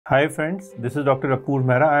Hi friends, this is Dr. Apurv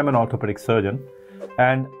Mehra. I am an orthopedic surgeon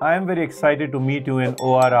and I am very excited to meet you in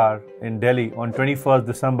ORR in Delhi on 21st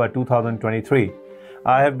December 2023.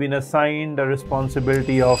 I have been assigned the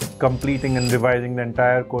responsibility of completing and revising the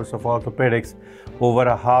entire course of orthopedics over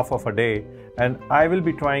a half of a day, and I will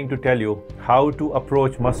be trying to tell you how to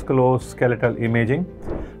approach musculoskeletal imaging,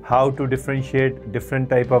 how to differentiate different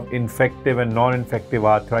type of infective and non-infective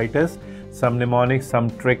arthritis, some mnemonics, some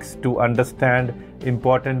tricks to understand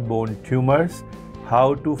important bone tumors,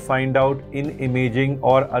 how to find out in imaging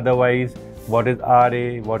or otherwise what is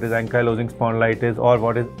RA, what is ankylosing spondylitis, or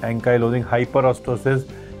what is ankylosing hyperostosis,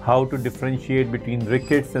 how to differentiate between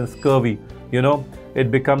rickets and scurvy. You know, it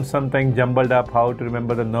becomes something jumbled up, how to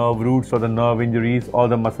remember the nerve roots or the nerve injuries or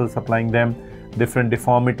the muscles supplying them, different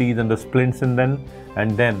deformities and the splints in them,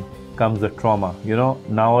 and then comes the trauma. You know,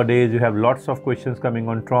 nowadays you have lots of questions coming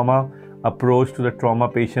on trauma, approach to the trauma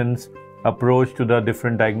patients, approach to the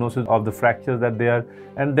different diagnosis of the fractures that they are,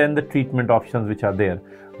 and then the treatment options which are there.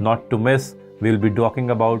 Not to miss, we'll be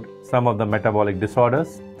talking about some of the metabolic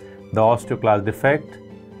disorders, the osteoclast defect,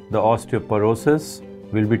 the osteoporosis.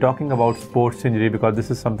 We'll be talking about sports injury because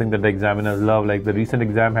this is something that the examiners love. Like the recent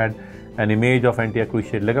exam had an image of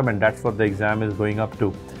anti-cruciate ligament, that's what the exam is going up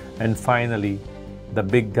to. And finally, the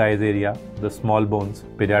big guys area, the small bones,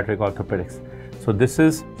 pediatric orthopedics. So this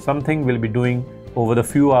is something we'll be doing over the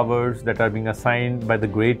few hours that are being assigned by the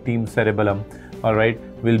great team Cerebellum. All right,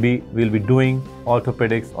 we'll be doing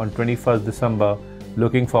orthopedics on 21st December.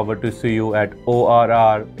 Looking forward to see you at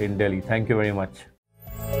ORR in Delhi. Thank you very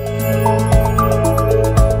much.